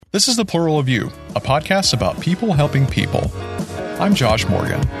This is The Plural of You, a podcast about people helping people. I'm Josh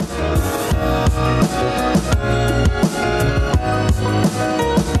Morgan.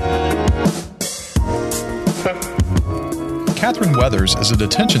 Katherine Weathers is a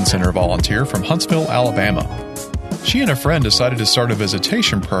detention center volunteer from Huntsville, Alabama. She and a friend decided to start a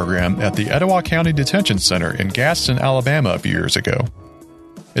visitation program at the Etowah County Detention Center in Gadsden, Alabama a few years ago.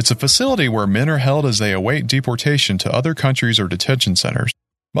 It's a facility where men are held as they await deportation to other countries or detention centers,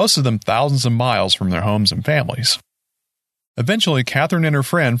 most of them thousands of miles from their homes and families. Eventually, Katherine and her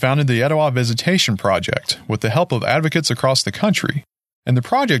friend founded the Etowah Visitation Project with the help of advocates across the country, and the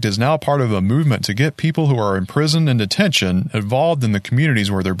project is now part of a movement to get people who are imprisoned in detention involved in the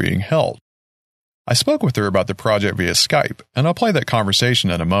communities where they're being held. I spoke with her about the project via Skype, and I'll play that conversation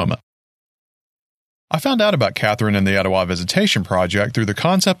in a moment. I found out about Katherine and the Etowah Visitation Project through the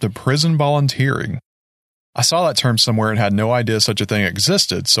concept of prison volunteering. I saw that term somewhere and had no idea such a thing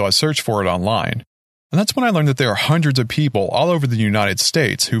existed, so I searched for it online. And that's when I learned that there are hundreds of people all over the United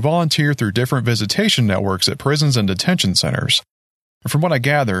States who volunteer through different visitation networks at prisons and detention centers. And from what I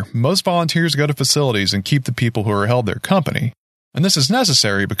gather, most volunteers go to facilities and keep the people who are held their company. And this is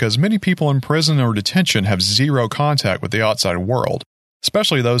necessary because many people in prison or detention have zero contact with the outside world,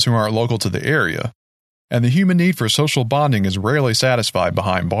 especially those who aren't local to the area. And the human need for social bonding is rarely satisfied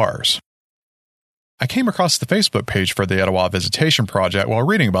behind bars. I came across the Facebook page for the Etowah Visitation Project while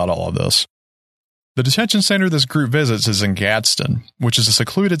reading about all of this. The detention center this group visits is in Gadsden, which is a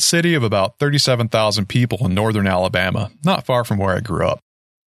secluded city of about 37,000 people in northern Alabama, not far from where I grew up.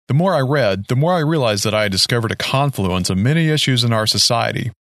 The more I read, the more I realized that I had discovered a confluence of many issues in our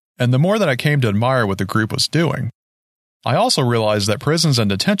society, and the more that I came to admire what the group was doing. I also realized that prisons and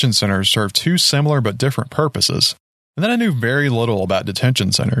detention centers serve two similar but different purposes, and then I knew very little about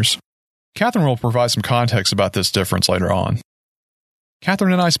detention centers. Katherine will provide some context about this difference later on.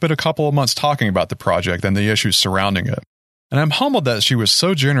 Katherine and I spent a couple of months talking about the project and the issues surrounding it, and I'm humbled that she was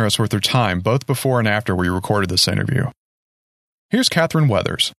so generous with her time both before and after we recorded this interview. Here's Katherine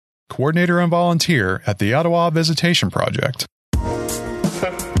Weathers, coordinator and volunteer at the Etowah Visitation Project.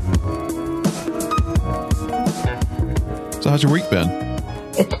 So how's your week been?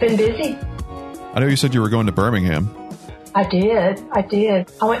 It's been busy. I know you said you were going to Birmingham. I did.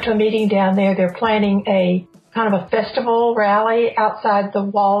 I went to a meeting down there. They're planning a kind of a festival rally outside the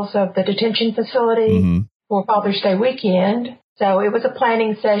walls of the detention facility for Father's Day weekend. So it was a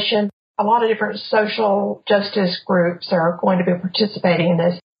planning session. A lot of different social justice groups are going to be participating in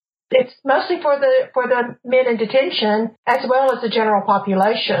this. It's mostly for the men in detention as well as the general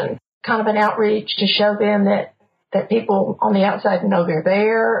population, kind of an outreach to show them that people on the outside know they're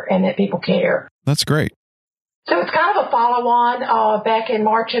there and that people care. That's great. So it's kind of a follow-on. Back in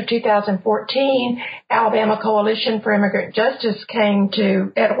March of 2014, Alabama Coalition for Immigrant Justice came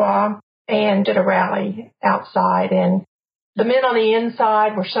to Etowah and did a rally outside. And the men on the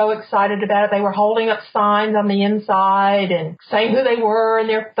inside were so excited about it. They were holding up signs on the inside and saying who they were and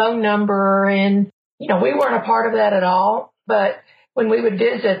their phone number. And, we weren't a part of that at all. But when we would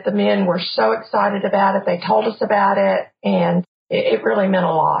visit, the men were so excited about it. They told us about it, and it really meant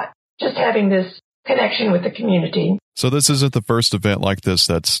a lot. Just having this connection with the community. So this isn't the first event like this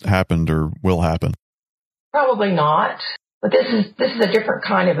that's happened or will happen? Probably not. But this is a different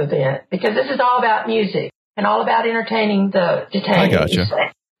kind of event because this is all about music and all about entertaining the detainees. I gotcha.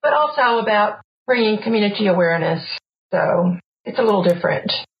 But also about bringing community awareness. So it's a little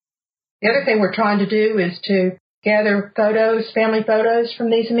different. The other thing we're trying to do is to gather photos, family photos from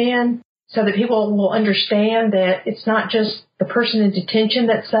these men so that people will understand that it's not just the person in detention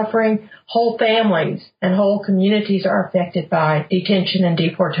that's suffering. Whole families and whole communities are affected by detention and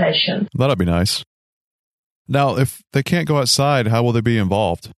deportation. That'd be nice. Now, if they can't go outside, how will they be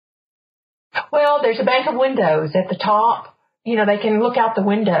involved? Well, there's a bank of windows at the top. They can look out the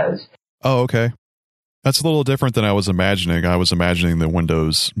windows. Oh, okay. That's a little different than I was imagining. I was imagining the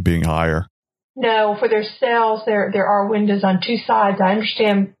windows being higher. No, for their cells, there are windows on two sides. I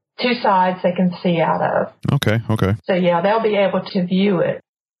understand two sides they can see out of. Okay. So, yeah, they'll be able to view it.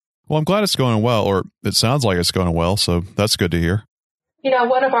 Well, I'm glad it's going well, or it sounds like it's going well, so that's good to hear.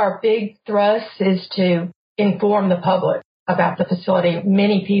 One of our big thrusts is to inform the public about the facility.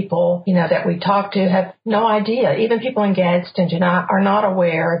 Many people, that we talk to have no idea. Even people in Gadsden are not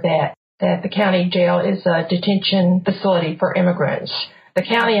aware that the county jail is a detention facility for immigrants. The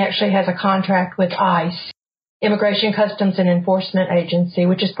county actually has a contract with ICE, Immigration Customs and Enforcement Agency,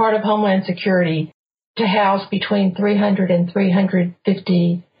 which is part of Homeland Security, to house between 300 and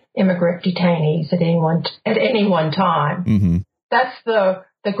 350 immigrant detainees at any one time. Mm-hmm. That's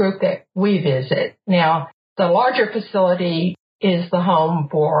the group that we visit. Now, the larger facility is the home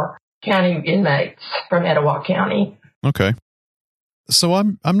for county inmates from Etowah County. Okay. So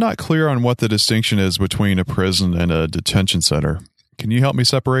I'm not clear on what the distinction is between a prison and a detention center. Can you help me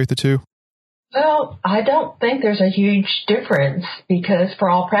separate the two? Well, I don't think there's a huge difference because for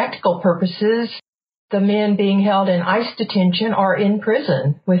all practical purposes, the men being held in ICE detention are in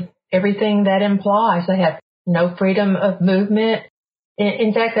prison with everything that implies. They have no freedom of movement.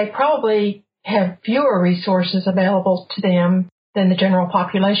 In fact, they probably have fewer resources available to them than the general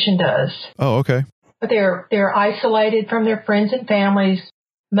population does. Oh, okay. But they're isolated from their friends and families.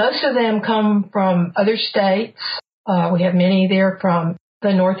 Most of them come from other states. We have many there from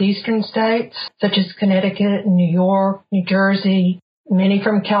the northeastern states, such as Connecticut and New York, New Jersey, many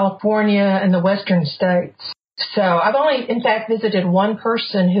from California and the western states. So I've only, in fact, visited one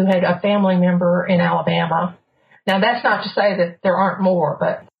person who had a family member in Alabama. Now, that's not to say that there aren't more,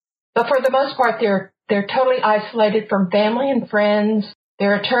 but for the most part, they're totally isolated from family and friends,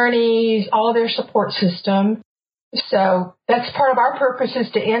 their attorneys, all of their support system. So that's part of our purpose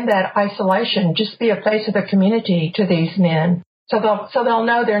is to end that isolation, just be a face of the community to these men. So they'll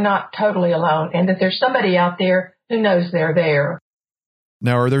know they're not totally alone and that there's somebody out there who knows they're there.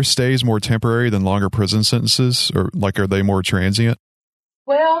 Now, are their stays more temporary than longer prison sentences, or are they more transient?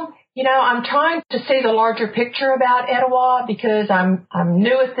 Well, I'm trying to see the larger picture about Etowah because I'm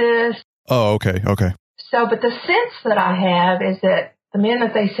new at this. Oh, okay. So, but the sense that I have is that the men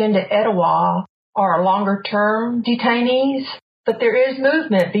that they send to Etowah are longer-term detainees, but there is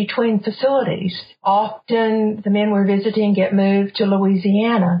movement between facilities. Often the men we're visiting get moved to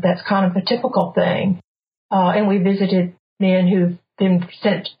Louisiana. That's kind of a typical thing. And we visited men who've been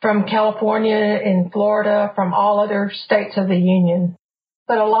sent from California and Florida, from all other states of the Union.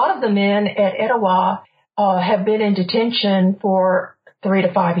 But a lot of the men at Etowah have been in detention for 3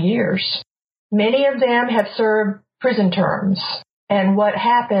 to 5 years. Many of them have served prison terms. And what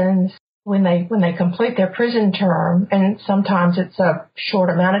happens when they complete their prison term, and sometimes it's a short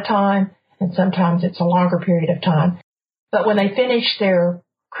amount of time, and sometimes it's a longer period of time. But when they finish their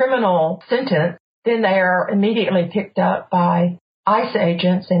criminal sentence, then they are immediately picked up by ICE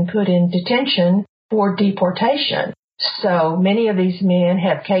agents and put in detention for deportation. So many of these men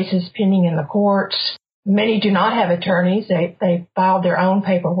have cases pending in the courts. Many do not have attorneys. They filed their own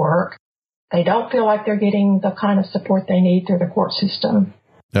paperwork. They don't feel like they're getting the kind of support they need through the court system.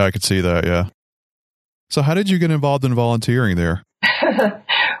 Yeah, I could see that, yeah. So how did you get involved in volunteering there?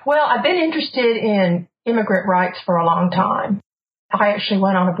 Well, I've been interested in immigrant rights for a long time. I actually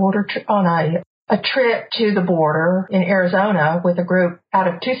went on a trip to the border in Arizona with a group out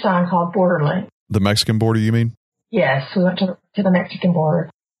of Tucson called BorderLink. The Mexican border, you mean? Yes, we went to the Mexican border.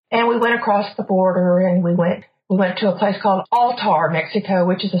 And we went across the border and we went to a place called Altar, Mexico,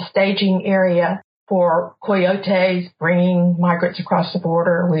 which is a staging area for coyotes bringing migrants across the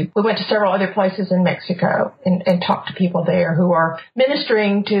border. We went to several other places in Mexico and talked to people there who are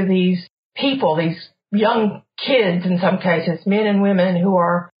ministering to these people, these young kids in some cases, men and women who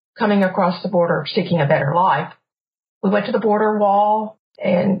are coming across the border seeking a better life. We went to the border wall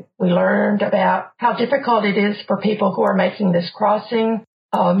and we learned about how difficult it is for people who are making this crossing.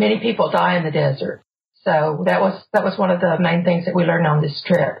 Many people die in the desert. So that was one of the main things that we learned on this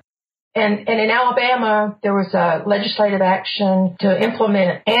trip. And in Alabama, there was a legislative action to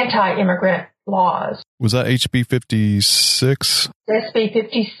implement anti-immigrant laws. Was that HB 56? SB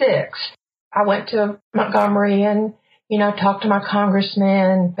 56. I went to Montgomery and, talked to my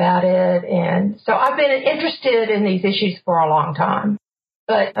congressman about it. And so I've been interested in these issues for a long time.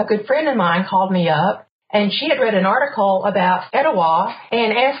 But a good friend of mine called me up and she had read an article about Etowah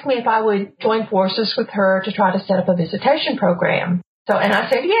and asked me if I would join forces with her to try to set up a visitation program. And I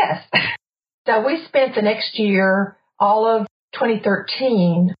said yes. So we spent the next year, all of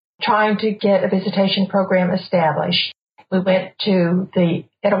 2013, trying to get a visitation program established. We went to the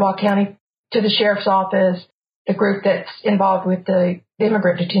Etowah County, to the sheriff's office, the group that's involved with the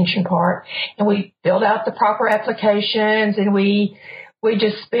immigrant detention part, and we filled out the proper applications, and we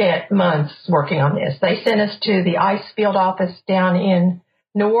just spent months working on this. They sent us to the ICE field office down in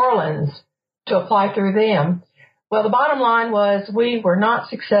New Orleans to apply through them. Well, the bottom line was we were not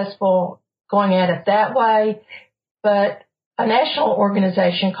successful going at it that way, but a national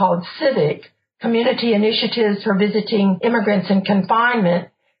organization called CIVIC, Community Initiatives for Visiting Immigrants in Confinement,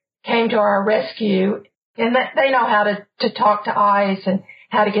 came to our rescue, and they know how to talk to ICE and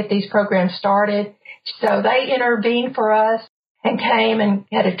how to get these programs started. So they intervened for us and came and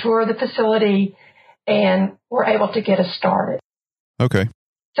had a tour of the facility and were able to get us started. Okay.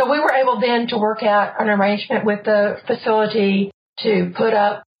 So we were able then to work out an arrangement with the facility to put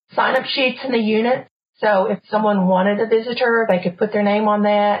up sign-up sheets in the unit So if someone wanted a visitor, they could put their name on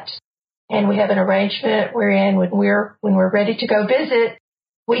that. And we have an arrangement wherein when we're ready to go visit,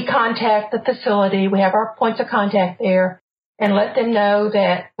 we contact the facility. We have our points of contact there and let them know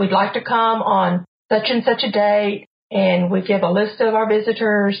that we'd like to come on such and such a date. And we give a list of our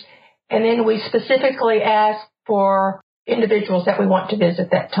visitors. And then we specifically ask for individuals that we want to visit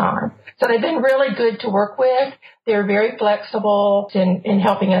that time. So they've been really good to work with. They're very flexible in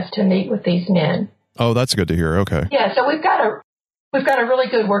helping us to meet with these men. Oh, that's good to hear. Okay. Yeah, so we've got a really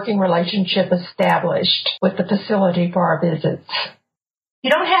good working relationship established with the facility for our visits. You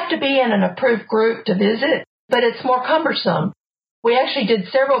don't have to be in an approved group to visit, but it's more cumbersome. We actually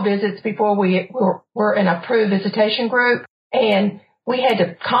did several visits before we were an approved visitation group, and we had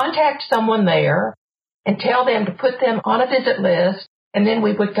to contact someone there and tell them to put them on a visit list, and then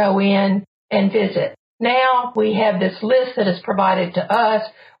we would go in and visit. Now we have this list that is provided to us.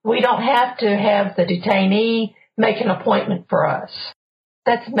 We don't have to have the detainee make an appointment for us.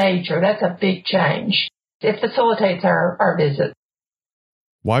 That's major. That's a big change. It facilitates our visit.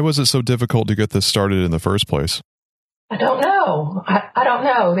 Why was it so difficult to get this started in the first place? I don't know. I don't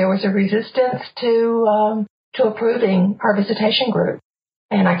know. There was a resistance to approving our visitation group.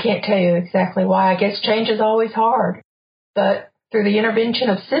 And I can't tell you exactly why. I guess change is always hard. But through the intervention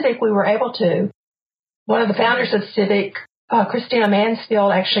of Civic, we were able to. One of the founders of Civic, Christina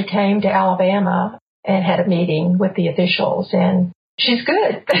Mansfield, actually came to Alabama and had a meeting with the officials. And she's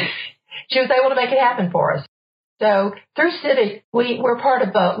good. She was able to make it happen for us. So through Civic, we're part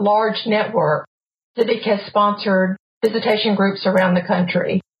of a large network. Civic has sponsored visitation groups around the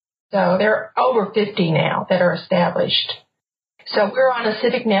country. So there are over 50 now that are established. So we're on a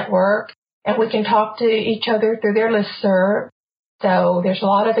Civic network, and we can talk to each other through their listserv. So there's a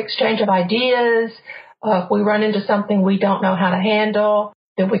lot of exchange of ideas. If we run into something we don't know how to handle,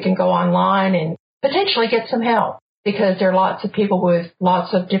 then we can go online and potentially get some help, because there are lots of people with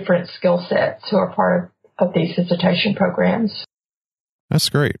lots of different skill sets who are part of these visitation programs. That's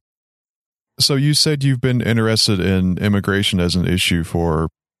great. So you said you've been interested in immigration as an issue for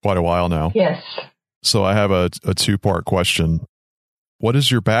quite a while now. Yes. So I have a two-part question. What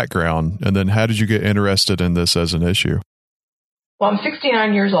is your background, and then how did you get interested in this as an issue? Well, I'm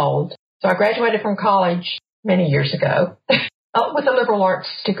 69 years old, so I graduated from college many years ago with a liberal arts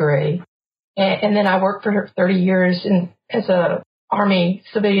degree. And then I worked for 30 years as a Army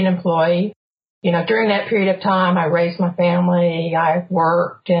civilian employee. You know, during that period of time, I raised my family, I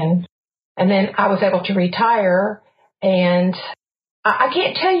worked, and then I was able to retire. And I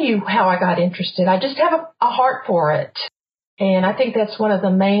can't tell you how I got interested. I just have a heart for it. And I think that's one of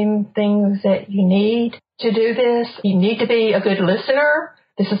the main things that you need to do this. You need to be a good listener.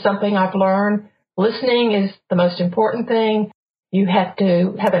 This is something I've learned. Listening is the most important thing. You have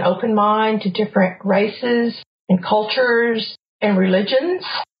to have an open mind to different races and cultures and religions.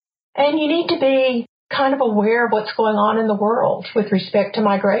 And you need to be kind of aware of what's going on in the world with respect to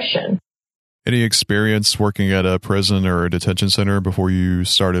migration. Any experience working at a prison or a detention center before you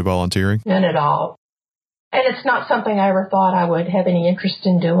started volunteering? None at all. And it's not something I ever thought I would have any interest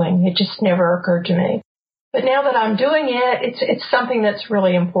in doing. It just never occurred to me. But now that I'm doing it, it's something that's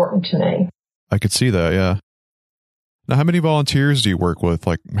really important to me. I could see that, yeah. Now, how many volunteers do you work with?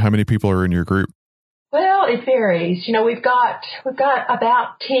 Like, how many people are in your group? Well, it varies. You know, we've got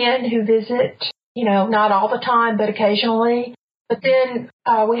about 10 who visit, you know, not all the time, but occasionally. But then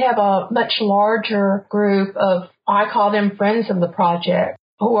we have a much larger group of, I call them friends of the project,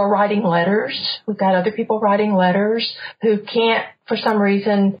 who are writing letters. We've got other people writing letters who can't, for some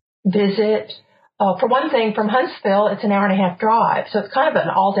reason, visit. For one thing, from Huntsville, it's an hour-and-a-half drive, so it's kind of an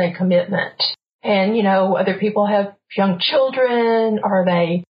all-day commitment. And, you know, other people have young children, or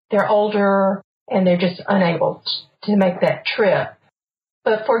they're older, and they're just unable to make that trip.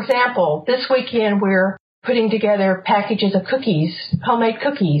 But, for example, this weekend we're putting together packages of cookies, homemade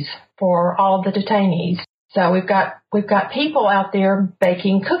cookies, for all of the detainees. So we've got people out there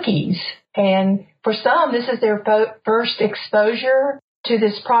baking cookies. And for some, this is their first exposure to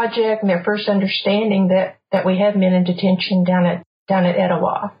this project and their first understanding that we have men in detention down at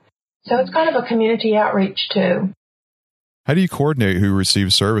Etowah. So it's kind of a community outreach too. How do you coordinate who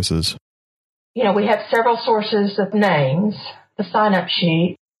receives services? You know, we have several sources of names, the sign-up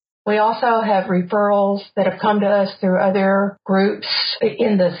sheet. We also have referrals that have come to us through other groups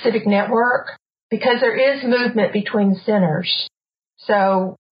in the Civic network, because there is movement between centers.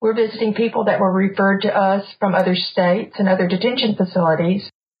 So we're visiting people that were referred to us from other states and other detention facilities.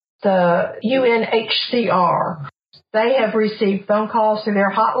 The UNHCR, they have received phone calls through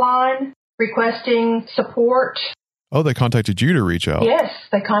their hotline requesting support. Oh, they contacted you to reach out. Yes,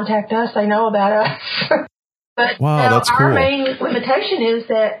 they contact us. They know about us. But wow, that's cool. Our main limitation is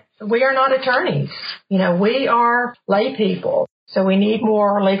that we are not attorneys. We are lay people, so we need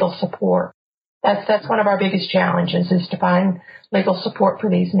more legal support. That's one of our biggest challenges, is to find legal support for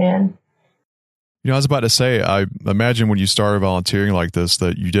these men. I was about to say, I imagine when you started volunteering like this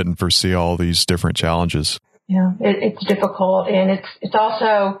that you didn't foresee all these different challenges. Yeah, it's difficult, and it's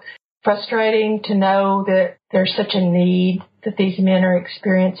also frustrating to know that there's such a need that these men are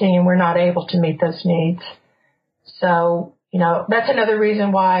experiencing, and we're not able to meet those needs. So, that's another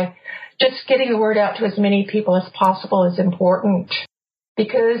reason why just getting the word out to as many people as possible is important,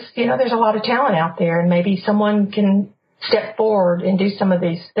 because, there's a lot of talent out there, and maybe someone can step forward and do some of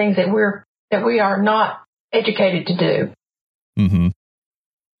these things that we are not educated to do. Mm-hmm.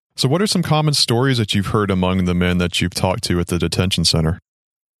 So what are some common stories that you've heard among the men that you've talked to at the detention center?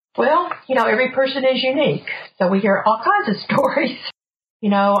 Well, every person is unique. So we hear all kinds of stories.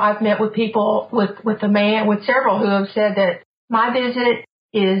 I've met with people, with several who have said that my visit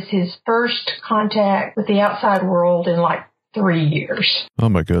is his first contact with the outside world in like 3 years. Oh,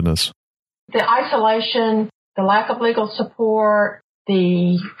 my goodness. The isolation, the lack of legal support,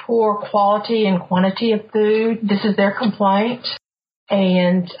 the poor quality and quantity of food, this is their complaint.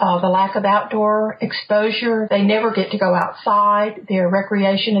 And the lack of outdoor exposure. They never get to go outside. Their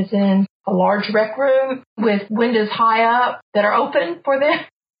recreation is in a large rec room with windows high up that are open for them.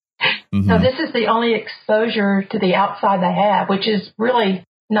 Mm-hmm. So this is the only exposure to the outside they have, which is really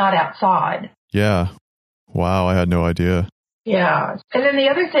not outside. Yeah. Wow, I had no idea. Yeah. And then the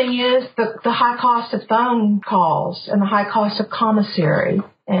other thing is the high cost of phone calls and the high cost of commissary.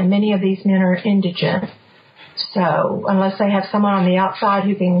 And many of these men are indigent. So unless they have someone on the outside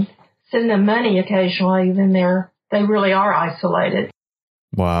who can send them money occasionally, then they really are isolated.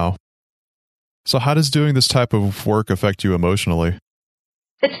 Wow. So how does doing this type of work affect you emotionally?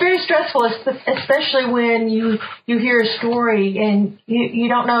 It's very stressful, especially when you hear a story and you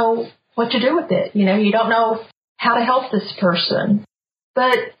don't know what to do with it. You don't know how to help this person.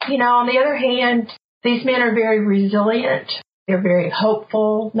 But, on the other hand, these men are very resilient. They're very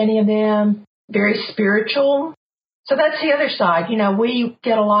hopeful, many of them. Very spiritual. So that's the other side. We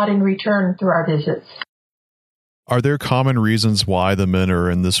get a lot in return through our visits. Are there common reasons why the men are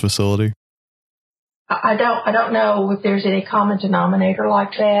in this facility? I don't know if there's any common denominator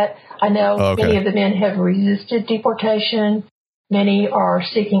like that. I know Many of the men have resisted deportation. Many are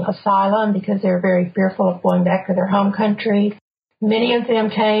seeking asylum because they're very fearful of going back to their home country. Many of them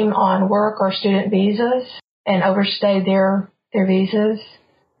came on work or student visas and overstayed their visas.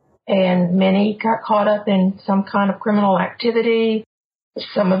 And many got caught up in some kind of criminal activity.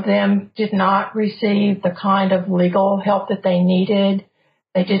 Some of them did not receive the kind of legal help that they needed.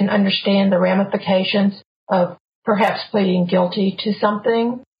 They didn't understand the ramifications of perhaps pleading guilty to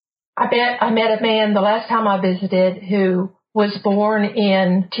something. I met a man the last time I visited who was born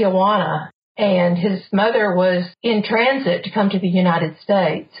in Tijuana, and his mother was in transit to come to the United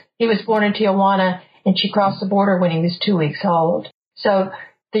States. He was born in Tijuana, and she crossed the border when he was 2 weeks old. So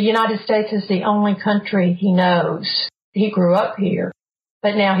the United States is the only country he knows. He grew up here,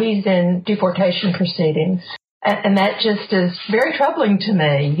 but now he's in deportation proceedings. And that just is very troubling to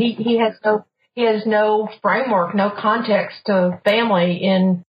me. He has no framework, no context of family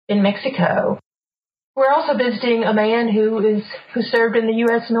in Mexico. We're also visiting a man who served in the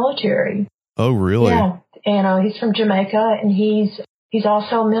U.S. military. Oh, really? Yeah. And he's from Jamaica, and he's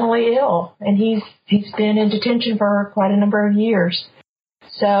also mentally ill, and he's been in detention for quite a number of years.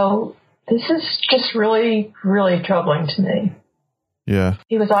 So this is just really, really troubling to me. Yeah.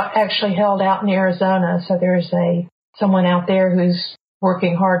 He was actually held out in Arizona, so there's someone out there who's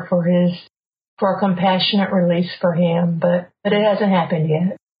working hard for a compassionate release for him, but it hasn't happened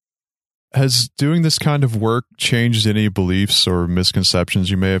yet. Has doing this kind of work changed any beliefs or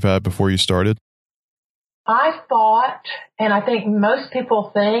misconceptions you may have had before you started? I thought, and I think most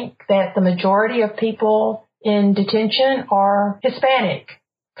people think, that the majority of people in detention are Hispanic,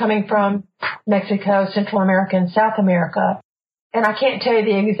 coming from Mexico, Central America, and South America. And I can't tell you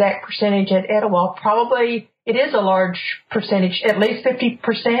the exact percentage at Etowah. Probably it is a large percentage, at least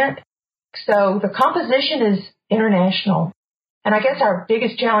 50%. So the composition is international. And I guess our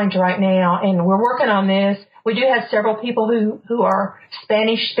biggest challenge right now, and we're working on this, we do have several people who are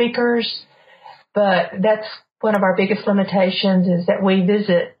Spanish speakers, but that's one of our biggest limitations, is that we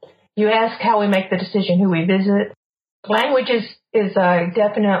visit. You ask how we make the decision who we visit. Language is a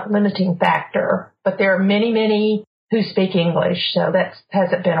definite limiting factor, but there are many, many who speak English, so that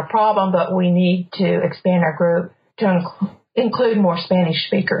hasn't been a problem, but we need to expand our group to include more Spanish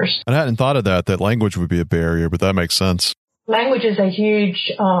speakers. I hadn't thought of that language would be a barrier, but that makes sense. Language is a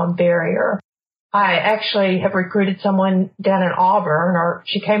huge barrier. I actually have recruited someone down in Auburn, or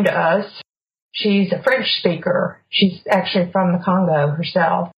she came to us. She's a French speaker. She's actually from the Congo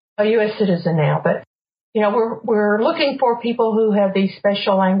herself, a U.S. citizen now. But, we're looking for people who have these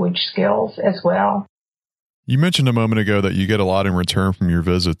special language skills as well. You mentioned a moment ago that you get a lot in return from your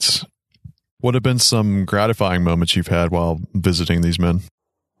visits. What have been some gratifying moments you've had while visiting these men?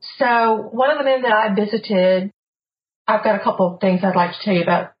 So one of the men that I visited, I've got a couple of things I'd like to tell you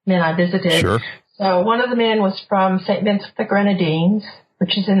about men I visited. Sure. So one of the men was from St. Vincent the Grenadines,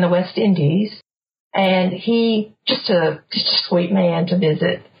 which is in the West Indies. And he, just a sweet man to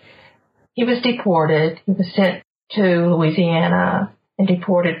visit. He was deported. He was sent to Louisiana and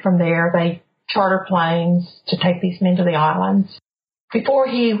deported from there. They charter planes to take these men to the islands. Before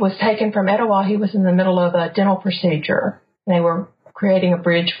he was taken from Etowah, he was in the middle of a dental procedure. They were creating a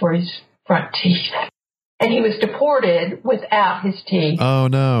bridge for his front teeth. And he was deported without his teeth. Oh,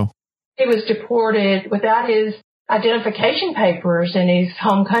 no. He was deported without his identification papers in his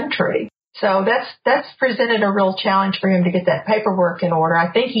home country. So that's presented a real challenge for him to get that paperwork in order.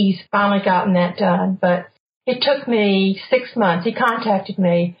 I think he's finally gotten that done. But it took me 6 months. He contacted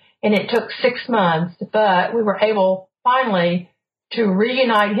me, and it took 6 months. But we were able finally to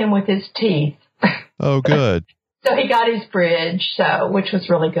reunite him with his teeth. Oh, good. So he got his bridge, which was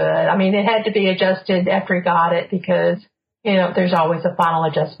really good. I mean, it had to be adjusted after he got it because, there's always a final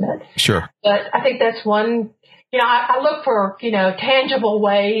adjustment. Sure. But I think that's one, I look for, tangible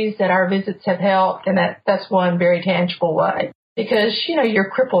ways that our visits have helped, and that's one very tangible way. Because, you're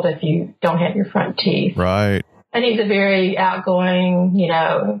crippled if you don't have your front teeth. Right. And he's a very outgoing,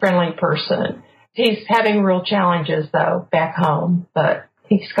 friendly person. He's having real challenges, though, back home, but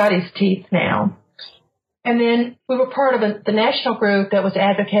he's got his teeth now. And then we were part of the national group that was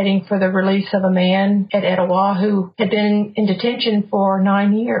advocating for the release of a man at Etowah who had been in detention for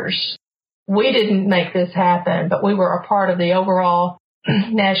 9 years. We didn't make this happen, but we were a part of the overall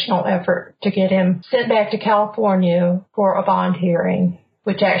national effort to get him sent back to California for a bond hearing,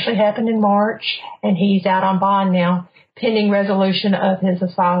 which actually happened in March, and he's out on bond now, pending resolution of his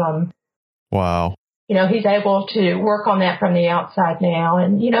asylum. Wow. He's able to work on that from the outside now.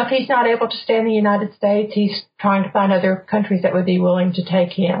 And, if he's not able to stay in the United States, he's trying to find other countries that would be willing to take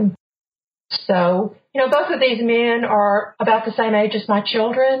him. So, both of these men are about the same age as my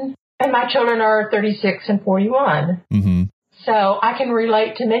children, and my children are 36 and 41. Mm-hmm. So I can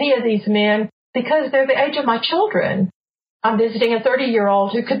relate to many of these men because they're the age of my children. I'm visiting a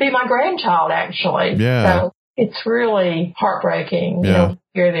 30-year-old who could be my grandchild, actually. Yeah. So it's really heartbreaking, to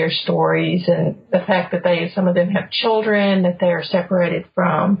hear their stories and the fact that some of them have children that they are separated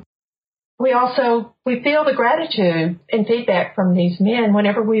from. We feel the gratitude and feedback from these men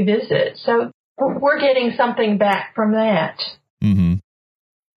whenever we visit. So we're getting something back from that. Mm-hmm.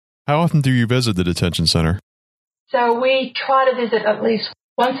 How often do you visit the detention center? So we try to visit at least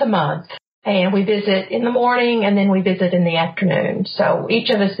once a month. And we visit in the morning, and then we visit in the afternoon. So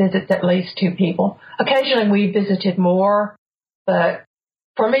each of us visits at least 2 people. Occasionally we visited more, but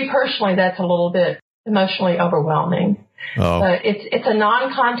for me personally, that's a little bit emotionally overwhelming. Oh. But it's a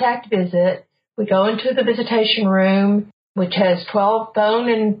non-contact visit. We go into the visitation room, which has 12 phone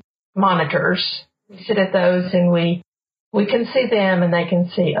and monitors. We sit at those, and we can see them, and they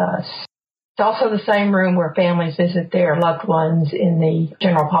can see us. It's also the same room where families visit their loved ones in the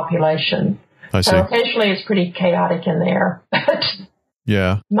general population. I see. So occasionally it's pretty chaotic in there. But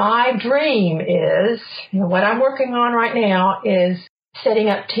yeah. My dream is, what I'm working on right now is setting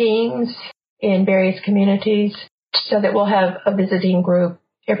up teams in various communities so that we'll have a visiting group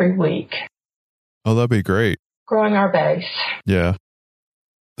every week. Oh, that'd be great. Growing our base. Yeah.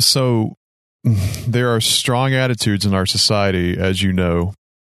 So there are strong attitudes in our society, as you know,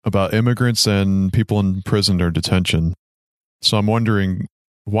 about immigrants and people in prison or detention. So I'm wondering,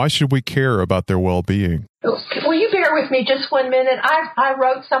 why should we care about their well-being? Will you bear with me just 1 minute? I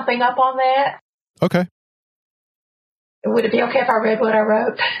wrote something up on that. Okay. Would it be okay if I read what I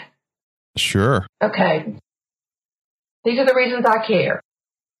wrote? Sure. Okay. These are the reasons I care.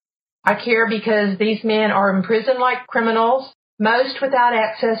 I care because these men are imprisoned like criminals, most without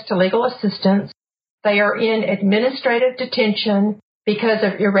access to legal assistance. They are in administrative detention because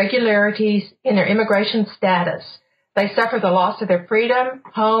of irregularities in their immigration status. They suffer the loss of their freedom,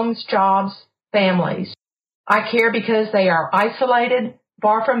 homes, jobs, families. I care because they are isolated,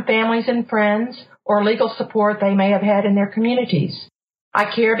 far from families and friends, or legal support they may have had in their communities.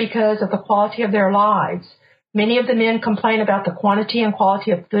 I care because of the quality of their lives. Many of the men complain about the quantity and quality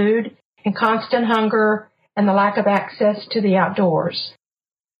of food and constant hunger and the lack of access to the outdoors.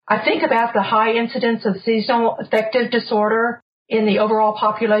 I think about the high incidence of seasonal affective disorder in the overall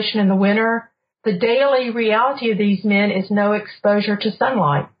population in the winter. The daily reality of these men is no exposure to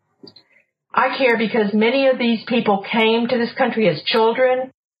sunlight. I care because many of these people came to this country as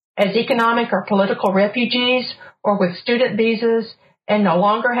children, as economic or political refugees, or with student visas, and no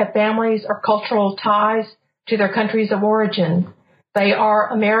longer have families or cultural ties to their countries of origin. They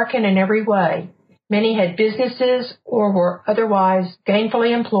are American in every way. Many had businesses or were otherwise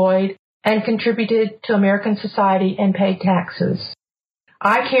gainfully employed and contributed to American society and paid taxes.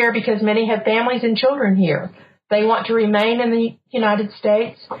 I care because many have families and children here. They want to remain in the United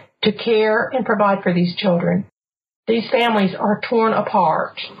States to care and provide for these children. These families are torn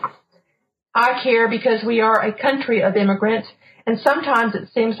apart. I care because we are a country of immigrants, and sometimes it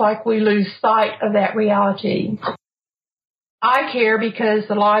seems like we lose sight of that reality. I care because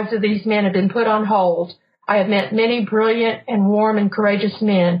the lives of these men have been put on hold. I have met many brilliant and warm and courageous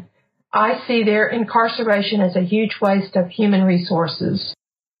men. I see their incarceration as a huge waste of human resources.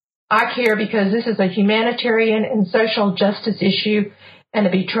 I care because this is a humanitarian and social justice issue and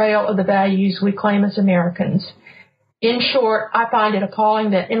a betrayal of the values we claim as Americans. In short, I find it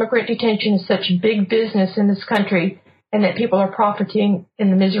appalling that immigrant detention is such big business in this country and that people are profiting in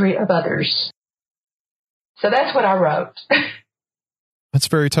the misery of others. So that's what I wrote. That's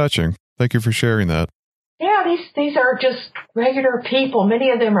very touching. Thank you for sharing that. Yeah, these are just regular people.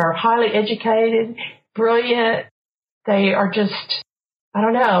 Many of them are highly educated, brilliant. They are just, I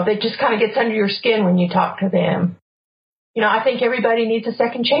don't know, they just kind of gets under your skin when you talk to them. You know, I think everybody needs a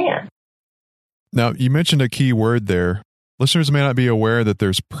second chance. Now, you mentioned a key word there. Listeners may not be aware that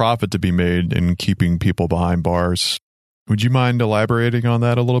there's profit to be made in keeping people behind bars. Would you mind elaborating on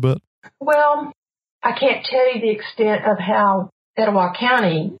that a little bit? Well, I can't tell you the extent of how Etowah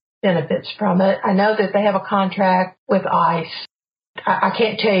County benefits from it. I know that they have a contract with ICE. I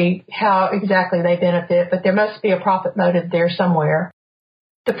can't tell you how exactly they benefit, but there must be a profit motive there somewhere.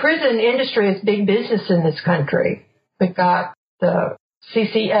 The prison industry is big business in this country. We've got the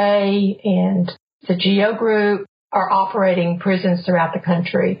CCA and the GEO Group are operating prisons throughout the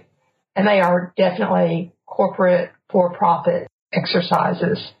country, and they are definitely corporate for-profit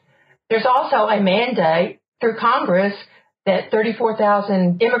exercises. There's also a mandate through Congress that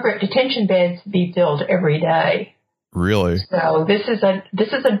 34,000 immigrant detention beds be filled every day. Really? So this is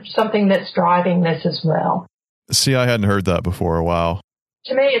something that's driving this as well. See, I hadn't heard that before. Wow.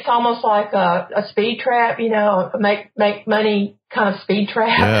 To me, it's almost like a speed trap, you know, make money kind of speed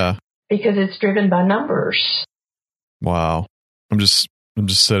trap. Yeah. Because it's driven by numbers. Wow. I'm just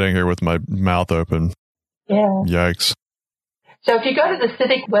sitting here with my mouth open. Yeah. Yikes. So if you go to the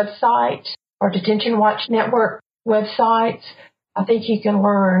Civic website or Detention Watch Network websites, I think you can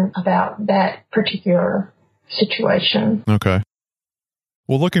learn about that particular situation. Okay.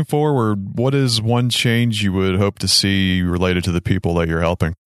 Well, looking forward, what is one change you would hope to see related to the people that you're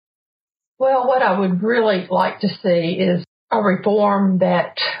helping? Well, what I would really like to see is a reform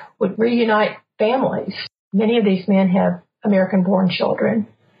that would reunite families. Many of these men have American-born children.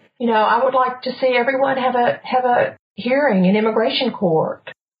 You know, I would like to see everyone have a hearing in immigration court,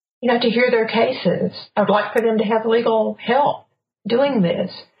 you know, to hear their cases. I would like for them to have legal help doing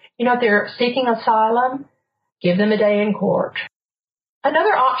this. You know, if they're seeking asylum, give them a day in court.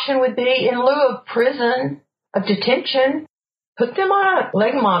 Another option would be, in lieu of prison, of detention, put them on a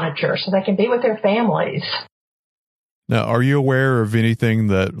leg monitor so they can be with their families. Now, are you aware of anything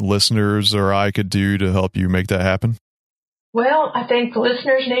that listeners or I could do to help you make that happen? Well, I think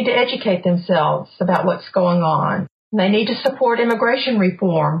listeners need to educate themselves about what's going on. They need to support immigration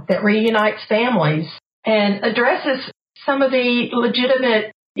reform that reunites families and addresses some of the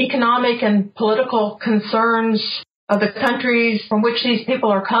legitimate economic and political concerns of the countries from which these people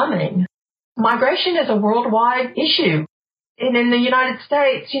are coming. Migration is a worldwide issue. And in the United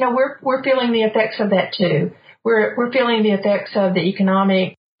States, you know, we're feeling the effects of that too. We're feeling the effects of the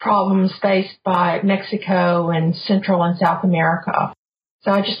economic problems faced by Mexico and Central and South America.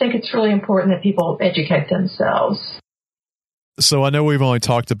 So I just think it's really important that people educate themselves. So I know we've only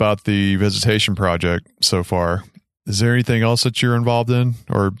talked about the visitation project so far. Is there anything else that you're involved in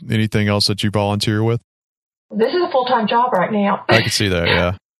or anything else that you volunteer with? This is a full-time job right now. I can see that,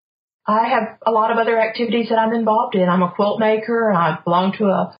 yeah. I have a lot of other activities that I'm involved in. I'm a quilt maker. I belong to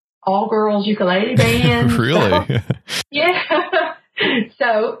a all-girls ukulele band. Really? So, yeah.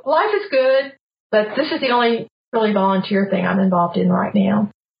 So life is good, but this is the only really volunteer thing I'm involved in right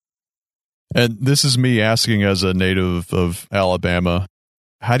now. And this is me asking as a native of Alabama.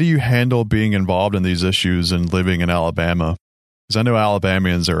 How do you handle being involved in these issues and living in Alabama? Because I know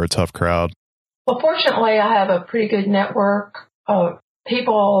Alabamians are a tough crowd. Well, fortunately, I have a pretty good network of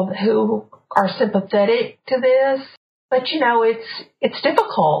people who are sympathetic to this. But, it's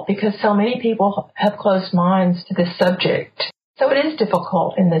difficult because so many people have closed minds to this subject. So it is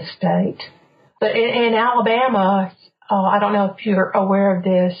difficult in this state. But in Alabama, I don't know if you're aware of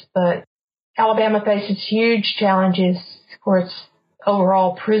this, but Alabama faces huge challenges for its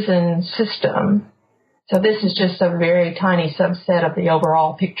overall prison system. So this is just a very tiny subset of the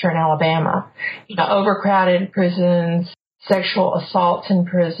overall picture in Alabama. Overcrowded prisons, sexual assaults in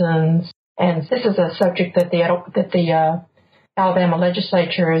prisons, and this is a subject that the Alabama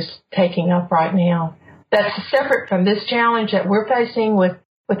legislature is taking up right now. That's separate from this challenge that we're facing with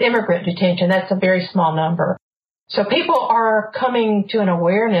immigrant detention. That's a very small number. So people are coming to an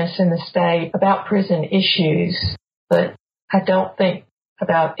awareness in the state about prison issues, but I don't think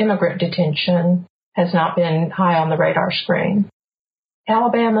about immigrant detention has not been high on the radar screen.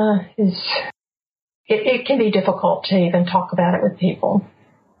 Alabama it can be difficult to even talk about it with people.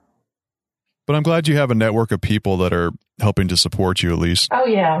 But I'm glad you have a network of people that are helping to support you at least. Oh,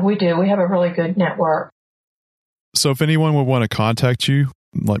 yeah, we do. We have a really good network. So if anyone would want to contact you,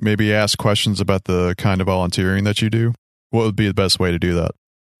 like maybe ask questions about the kind of volunteering that you do, what would be the best way to do that?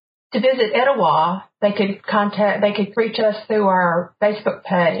 To visit Etowah, they could reach us through our Facebook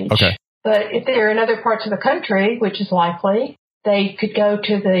page. Okay. But if they're in other parts of the country, which is likely, they could go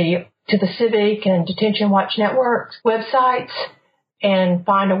to the Civic and Detention Watch Network websites and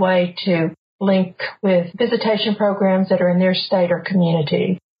find a way to link with visitation programs that are in their state or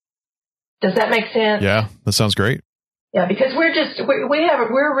community. Does that make sense? Yeah, that sounds great. Yeah, because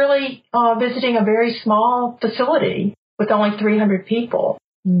we're really visiting a very small facility with only 300 people,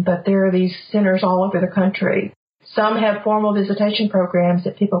 but there are these centers all over the country. Some have formal visitation programs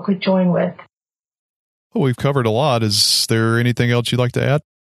that people could join with. Well, we've covered a lot. Is there anything else you'd like to add?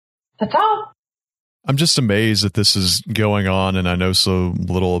 That's all. I'm just amazed that this is going on and I know so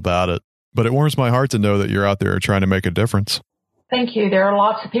little about it. But it warms my heart to know that you're out there trying to make a difference. Thank you. There are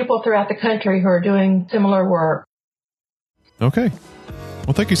lots of people throughout the country who are doing similar work. Okay.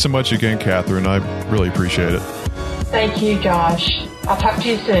 Well, thank you so much again, Katherine. I really appreciate it. Thank you, Josh. I'll talk to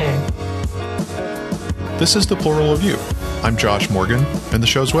you soon. This is The Plural of You. I'm Josh Morgan, and the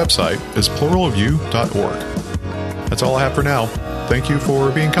show's website is pluralofyou.org. That's all I have for now. Thank you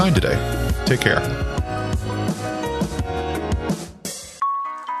for being kind today. Take care.